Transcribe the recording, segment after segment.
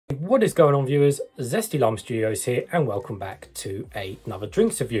What is going on, viewers? Zesty Lime Studios here, and welcome back to another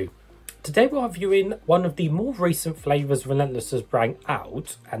drinks review. Today we are reviewing one of the more recent flavours Relentless has brought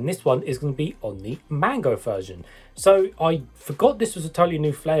out, and this one is going to be on the mango version. So I forgot this was a totally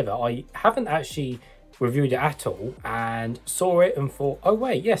new flavour. I haven't actually reviewed it at all, and saw it and thought, oh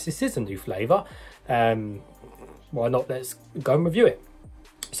wait, yes, this is a new flavour. Why not? Let's go and review it.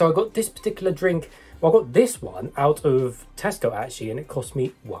 So I got this particular drink. Well, I got this one out of Tesco actually, and it cost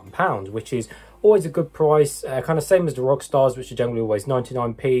me £1, which is always a good price. Kind of same as the Rockstars, which are generally always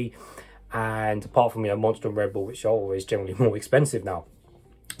 99p, and apart from, you know, Monster and Red Bull, which are always generally more expensive now.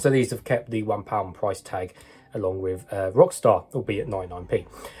 So these have kept the £1 price tag along with Rockstar, albeit 99p.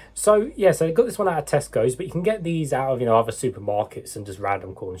 So yeah, so I got this one out of Tesco's, but you can get these out of, you know, other supermarkets and just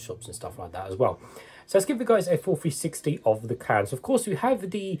random corner shops and stuff like that as well. So let's give you guys a full 360 of the can. So of course we have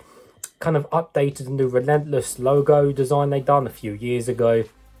the kind of updated new Relentless logo design they done a few years ago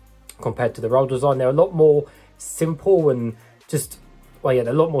compared to the old design. They're a lot more simple and just, well, yeah,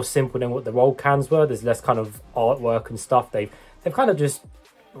 they're a lot more simple than what the old cans were. There's less kind of artwork and stuff. They've kind of just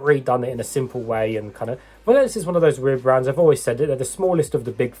redone it in a simple way, and kind of, well, this is one of those weird brands. I've always said it, they're the smallest of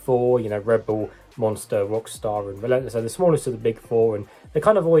the big four, you know, Red Bull, Monster, Rockstar and Relentless are the smallest of the big four, and they've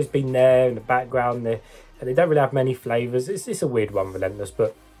kind of always been there in the background. They don't really have many flavors. It's a weird one, Relentless,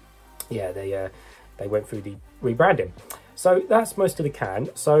 but yeah, they went through the rebranding. So that's most of the can.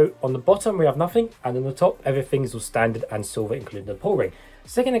 So on the bottom we have nothing, and on the top everything's all standard and silver, including the pull ring.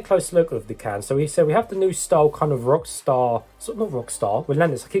 So taking a close look of the can, so we have the new style kind of Rockstar, so not Rockstar,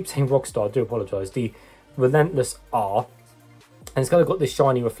 Relentless. I keep saying Rockstar, I do apologise. The Relentless R, and it's kind of got this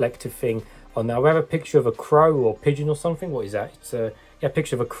shiny reflective thing on there. We have a picture of a crow or pigeon or something. What is that? It's a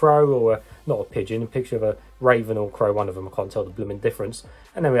picture of a crow, or not a pigeon, a picture of a raven or crow, one of them. I can't tell the blooming difference.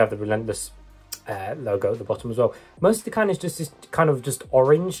 And then we have the Relentless logo at the bottom as well. Most of the can is just this kind of just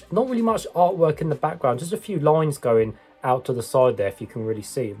orange, not really much artwork in the background, just a few lines going out to the side there, if you can really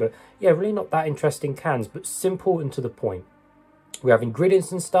see. But yeah, really not that interesting cans, but simple and to the point. We have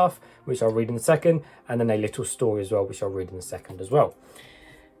ingredients and stuff, which I'll read in a second, and then a little story as well, which I'll read in a second as well.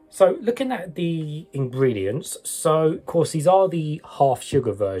 So looking at the ingredients, so of course these are the half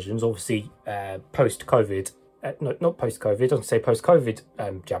sugar versions, obviously post-COVID, no, not post-COVID, I don't say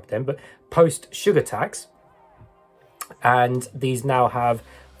post-COVID jab then, but post-sugar tax. And these now have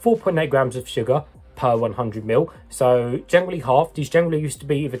 4.8 grams of sugar per 100 ml. So generally half, these generally used to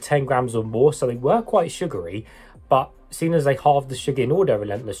be either 10 grams or more, so they were quite sugary, but seeing as they halved the sugar in all their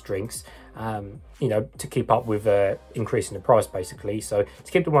Relentless drinks, you know, to keep up with increasing the price basically. So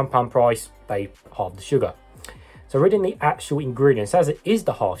to keep the £1 price, they halved the sugar. So reading the actual ingredients, as it is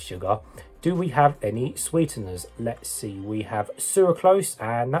the half sugar, do we have any sweeteners? Let's see, we have sucralose,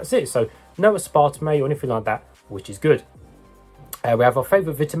 and that's it. So no aspartame or anything like that, which is good. We have our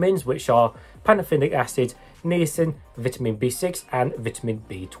favourite vitamins, which are pantothenic acid, niacin, vitamin B6 and vitamin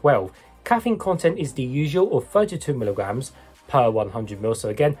B12. Caffeine content is the usual of 32 milligrams per 100 ml. So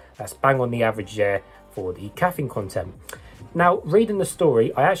again, that's bang on the average there for the caffeine content. Now, reading the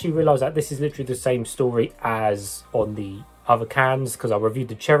story, I actually realised that this is literally the same story as on the other cans, because I reviewed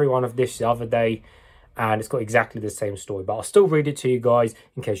the cherry one of this the other day, and it's got exactly the same story. But I'll still read it to you guys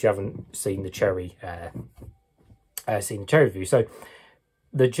in case you haven't seen the cherry review. So,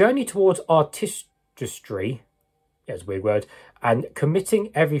 the journey towards artistry, yeah, it's a weird word, and committing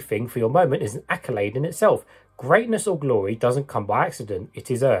everything for your moment is an accolade in itself. Greatness or glory doesn't come by accident,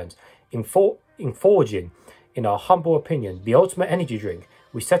 it is earned. In forging, in our humble opinion, the ultimate energy drink,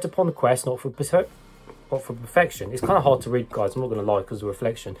 we set upon the quest not for perfection. It's kind of hard to read, guys, I'm not going to lie, because of the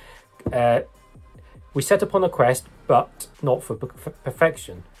reflection. We set upon a quest, but not for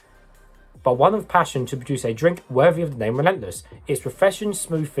perfection, but one of passion to produce a drink worthy of the name Relentless. Its refreshing,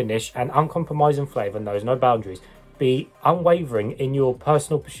 smooth finish and uncompromising flavour knows no boundaries. Be unwavering in your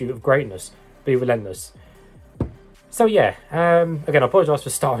personal pursuit of greatness. Be relentless. So yeah, again, I apologise for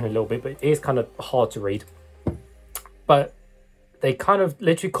starting a little bit, but it is kind of hard to read. But they kind of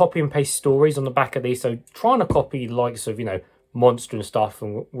literally copy and paste stories on the back of these. So trying to copy the likes of, you know, Monster and stuff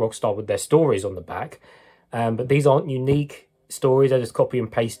and Rockstar with their stories on the back. But these aren't unique stories, they're just copy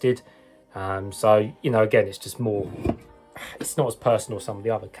and pasted. So, you know, again, it's just more, it's not as personal as some of the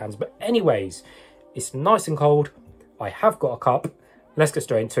other cans. But anyways, it's nice and cold. I have got a cup. Let's get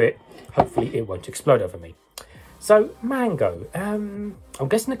straight into it. Hopefully it won't explode over me. So, mango. I'm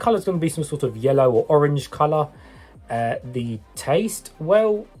guessing the colour is going to be some sort of yellow or orange colour. The taste,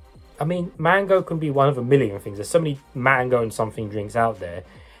 well, I mean, mango can be one of a million things. There's so many mango and something drinks out there.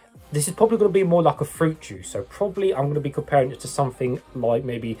 This is probably going to be more like a fruit juice. So probably I'm going to be comparing it to something like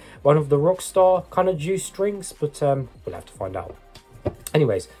maybe one of the Rockstar kind of juice drinks. But we'll have to find out.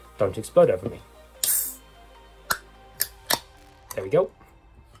 Anyways, don't explode over me. There we go.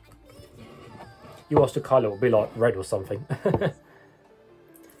 You asked the colour will be like red or something.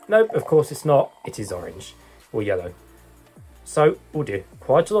 Nope, of course it's not. It is orange or yellow. So, oh dear,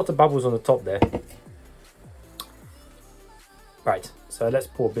 quite a lot of bubbles on the top there. Right, so let's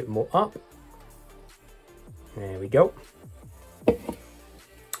pour a bit more up. There we go.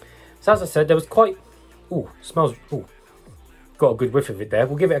 So as I said, there was quite, smells, got a good whiff of it there.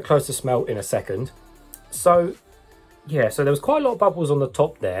 We'll give it a closer smell in a second. So, yeah, so there was quite a lot of bubbles on the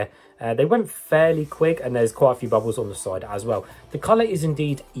top there. They went fairly quick, and there's quite a few bubbles on the side as well. The colour is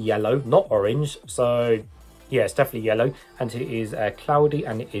indeed yellow, not orange. So, yeah, it's definitely yellow, and it is cloudy,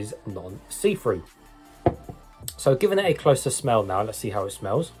 and it is non-see-through. So, giving it a closer smell now, let's see how it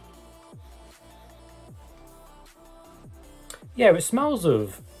smells. Yeah, it smells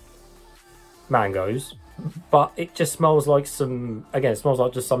of mangoes, but it just smells like some, again, it smells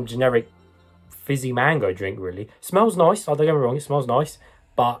like just some generic fizzy mango drink, really. Smells nice, don't get me wrong, it smells nice,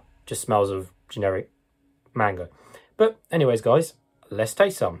 but just smells of generic mango. But anyways, guys, let's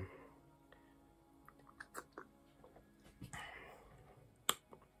taste some.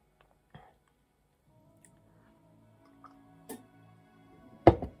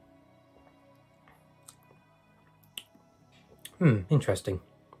 Interesting.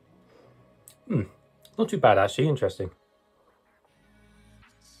 Not too bad, actually. Interesting.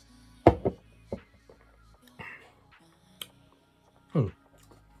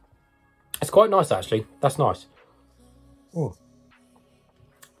 It's quite nice, actually. That's nice. Ooh.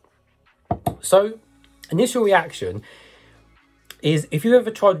 So, initial reaction is, if you ever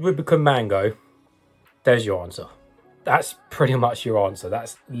tried Rubicon Mango, there's your answer. That's pretty much your answer.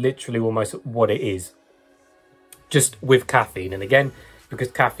 That's literally almost what it is. Just with caffeine. And again,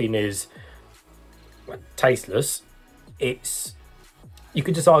 because caffeine is tasteless, you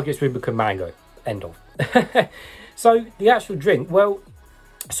could just argue it's Rubicon Mango. End of. So the actual drink, well,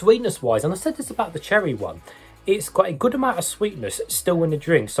 sweetness wise, and I said this about the cherry one, it's got a good amount of sweetness still in the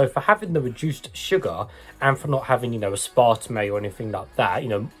drink. So for having the reduced sugar and for not having, aspartame or anything like that,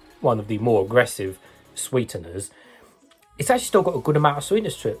 one of the more aggressive sweeteners, it's actually still got a good amount of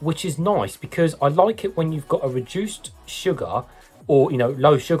sweetness to it, which is nice, because I like it when you've got a reduced sugar or,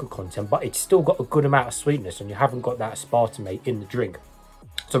 low sugar content, but it's still got a good amount of sweetness and you haven't got that aspartame in the drink.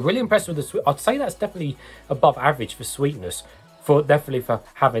 So really impressed with the sweet. I'd say that's definitely above average for sweetness, definitely for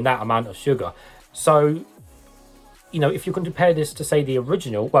having that amount of sugar. So, if you can compare this to, say, the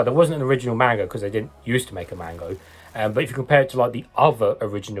original, well, there wasn't an original mango because they didn't used to make a mango, but if you compare it to like the other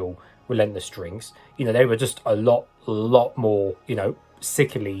original Relentless drinks, they were just a lot more,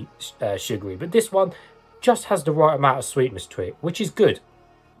 sickly sugary. But this one just has the right amount of sweetness to it, which is good.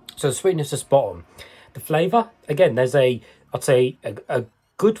 So the sweetness is spot on. The flavour, again, there's I'd say a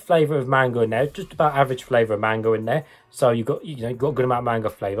good flavour of mango in there, just about average flavour of mango in there. So you've got a good amount of mango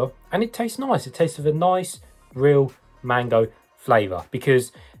flavour, and it tastes nice. It tastes of a nice, real mango flavour,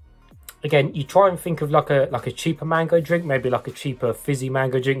 because again, you try and think of like a cheaper mango drink, maybe like a cheaper fizzy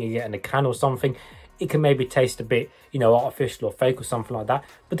mango drink you get in a can or something. It can maybe taste a bit, artificial or fake or something like that.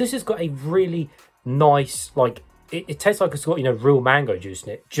 But this has got a really nice, like, it tastes like it's got, real mango juice in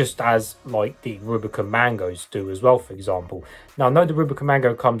it, just as like the Rubicon mangoes do as well, for example. Now, I know the Rubicon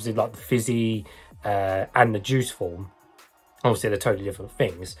mango comes in like the fizzy and the juice form. Obviously, they're totally different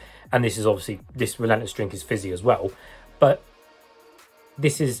things. And this Relentless drink is fizzy as well. But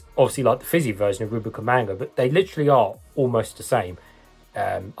this is obviously like the fizzy version of Rubicon Mango, but they literally are almost the same.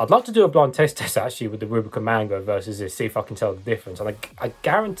 I'd like to do a blind taste test actually with the Rubicon Mango versus this, see if I can tell the difference. And I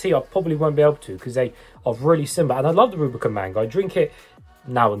guarantee I probably won't be able to, because they are really similar. And I love the Rubicon Mango. I drink it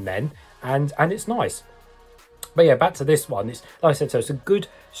now and then, and it's nice. But yeah, back to this one. It's like I said, so it's a good,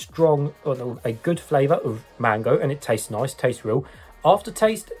 strong, a good flavour of mango, and it tastes nice, tastes real.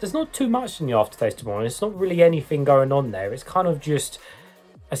 Aftertaste, there's not too much in the aftertaste, to be honest. It's not really anything going on there. It's kind of just,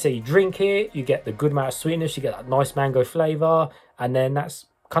 I say, you drink it, you get the good amount of sweetness, you get that nice mango flavour, and then that's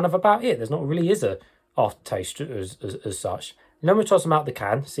kind of about it. There's not really is a aftertaste as such. And then we'll toss them out the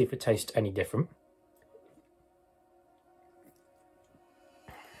can, see if it tastes any different.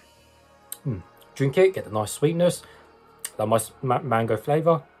 Drink it, get the nice sweetness, that nice mango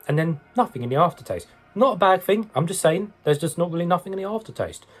flavour, and then nothing in the aftertaste. Not a bad thing, I'm just saying, there's just not really nothing in the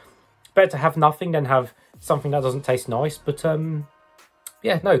aftertaste. It's better to have nothing than have something that doesn't taste nice, but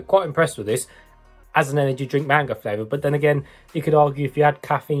yeah, no, quite impressed with this as an energy drink mango flavour. But then again, you could argue if you add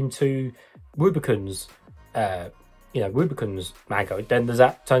caffeine to Rubicon's, Rubicon's mango, then does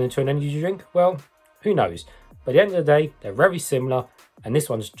that turn into an energy drink? Well, who knows? But at the end of the day, they're very similar, and this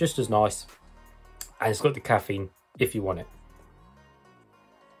one's just as nice, and it's got the caffeine if you want it.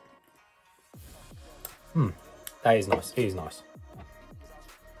 That is nice. It is nice.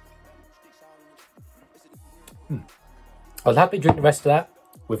 I'll happily drink the rest of that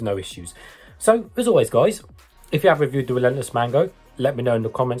with no issues. So, as always, guys, if you have reviewed the Relentless Mango, let me know in the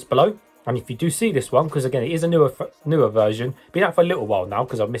comments below. And if you do see this one, because again, it is a newer version, been out for a little while now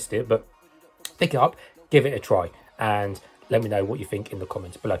because I've missed it, but pick it up, give it a try, and let me know what you think in the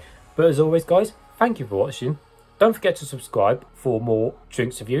comments below. But as always, guys, thank you for watching. Don't forget to subscribe for more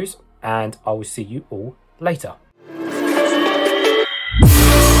drinks reviews, and I will see you all later.